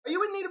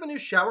you in need of a new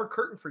shower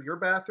curtain for your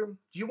bathroom?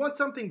 Do you want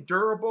something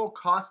durable,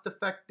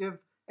 cost-effective,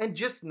 and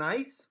just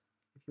nice?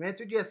 If you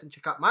answered yes, then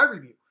check out my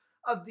review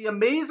of the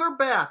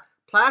AmazerBath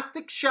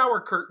plastic shower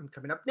curtain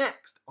coming up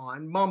next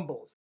on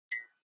Mumbles.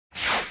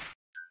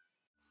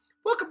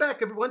 Welcome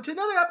back, everyone, to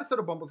another episode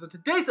of Mumbles. In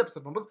today's episode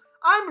of Mumbles,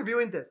 I'm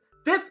reviewing this.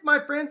 This, my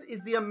friends, is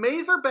the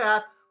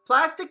AmazerBath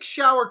plastic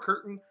shower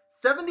curtain,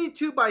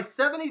 72 by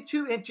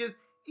 72 inches,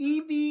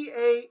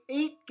 EVA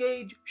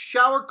 8-gauge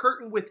shower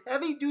curtain with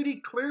heavy-duty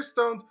clear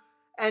stones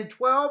and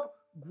 12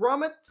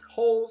 grommet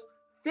holes,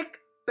 thick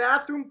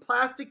bathroom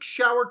plastic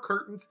shower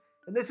curtains,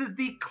 and this is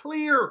the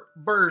clear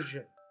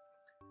version.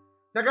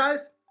 Now,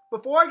 guys,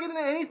 before I get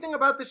into anything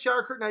about this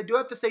shower curtain, I do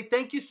have to say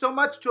thank you so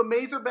much to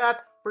AmazerBath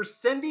for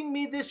sending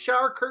me this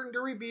shower curtain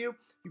to review.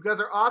 You guys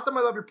are awesome.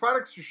 I love your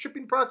products, your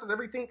shipping process,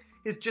 everything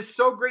is just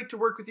so great to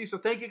work with you. So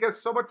thank you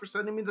guys so much for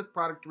sending me this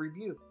product to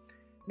review.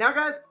 Now,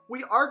 guys,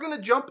 we are going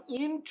to jump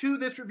into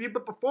this review,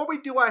 but before we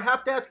do, I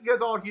have to ask you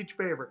guys all a huge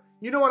favor.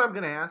 You know what I'm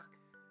going to ask.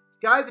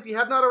 Guys, if you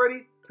have not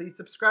already, please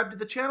subscribe to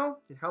the channel.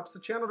 It helps the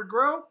channel to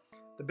grow.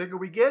 The bigger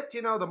we get,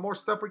 you know, the more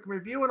stuff we can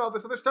review and all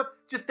this other stuff.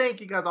 Just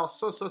thank you guys all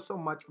so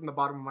much from the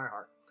bottom of my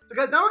heart. So,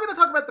 guys, now we're going to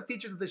talk about the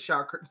features of this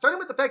shower curtain, starting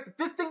with the fact that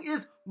this thing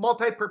is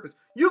multi-purpose.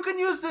 You can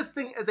use this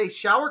thing as a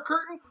shower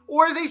curtain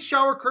or as a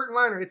shower curtain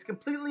liner. It's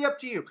completely up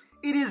to you.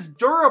 It is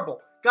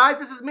durable. Guys,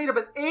 this is made of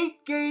an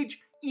 8-gauge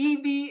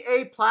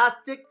EVA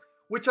plastic,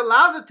 which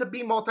allows it to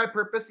be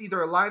multi-purpose,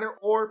 either a liner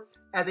or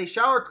as a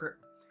shower curtain.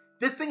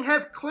 This thing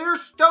has clear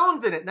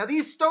stones in it. Now,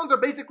 these stones are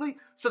basically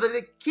so that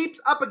it keeps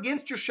up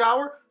against your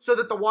shower so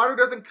that the water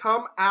doesn't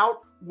come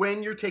out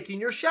when you're taking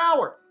your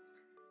shower.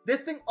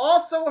 This thing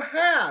also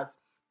has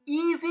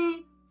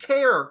easy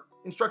care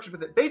instructions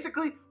with it.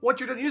 Basically, once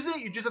you're done using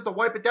it, you just have to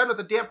wipe it down with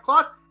a damp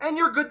cloth and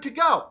you're good to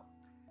go.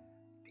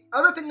 The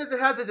other thing that it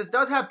has is it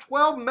does have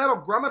 12 metal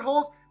grommet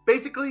holes.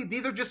 Basically,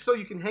 these are just so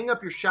you can hang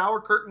up your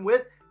shower curtain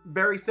with.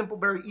 Very simple,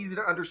 very easy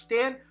to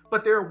understand,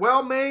 but they're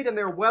well made and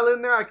they're well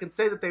in there. I can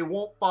say that they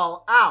won't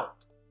fall out.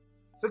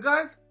 So,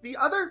 guys, the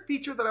other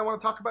feature that I want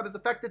to talk about is the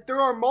fact that there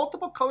are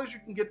multiple colors you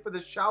can get for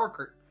this shower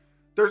curtain.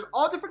 There's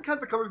all different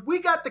kinds of colors. We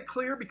got the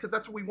clear because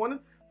that's what we wanted,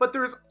 but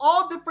there's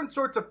all different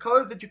sorts of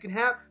colors that you can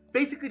have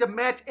basically to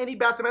match any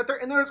bathroom out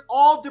there, and there's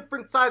all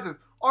different sizes.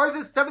 Ours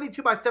is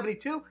 72 by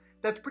 72.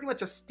 That's pretty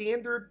much a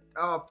standard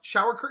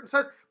shower curtain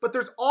size, but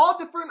there's all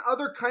different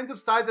other kinds of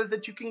sizes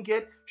that you can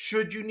get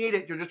should you need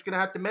it. You're just going to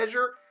have to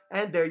measure,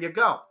 and there you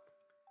go.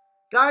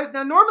 Guys,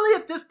 now normally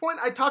at this point,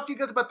 I talk to you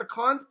guys about the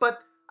cons, but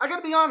I got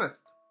to be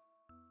honest.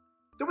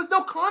 There was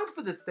no cons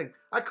for this thing.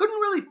 I couldn't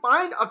really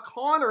find a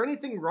con or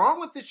anything wrong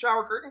with this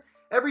shower curtain.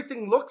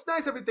 Everything looks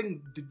nice.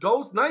 Everything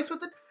goes nice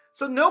with it.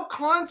 So no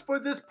cons for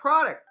this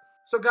product.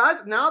 So, guys,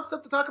 now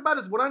stuff to talk about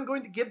is what I'm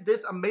going to give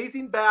this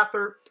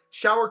AmazerBath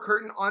shower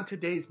curtain on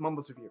today's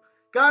Mumbles review.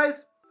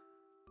 Guys,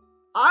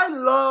 I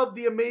love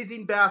the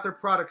AmazerBath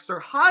products. They're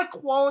high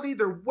quality,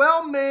 they're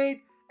well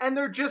made, and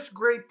they're just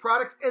great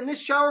products. And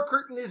this shower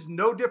curtain is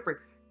no different.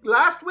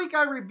 Last week,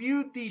 I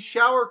reviewed the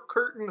shower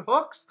curtain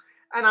hooks,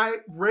 and I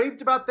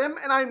raved about them,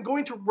 and I'm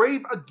going to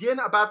rave again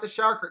about the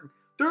shower curtain.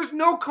 There's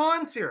no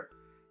cons here.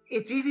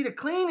 It's easy to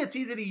clean, it's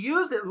easy to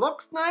use, it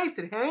looks nice,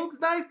 it hangs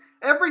nice.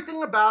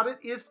 Everything about it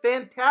is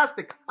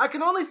fantastic. I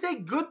can only say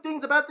good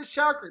things about this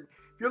shower curtain.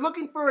 If you're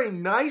looking for a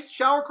nice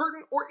shower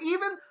curtain or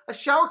even a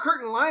shower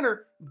curtain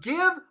liner,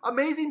 give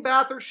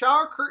AmazerBath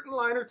shower curtain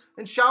liners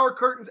and shower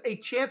curtains a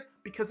chance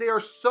because they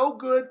are so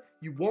good,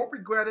 you won't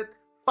regret it.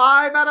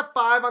 5 out of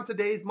 5 on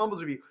today's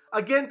Mumbles review.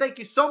 Again, thank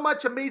you so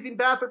much,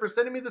 AmazerBath, for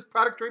sending me this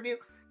product review.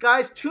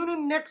 Guys, tune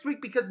in next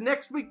week because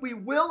next week we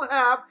will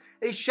have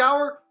a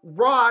shower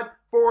rod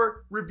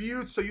for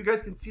review, so you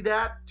guys can see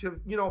that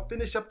to, you know,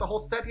 finish up the whole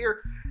set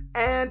here.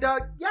 And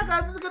yeah,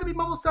 guys, this is going to be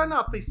Mumbles signing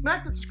off. Please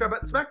smack the subscribe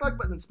button, smack the like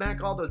button, and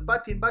smack all those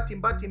button.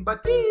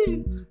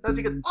 I'll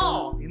see you guys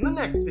all in the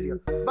next video.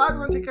 Bye,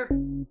 everyone. Take care.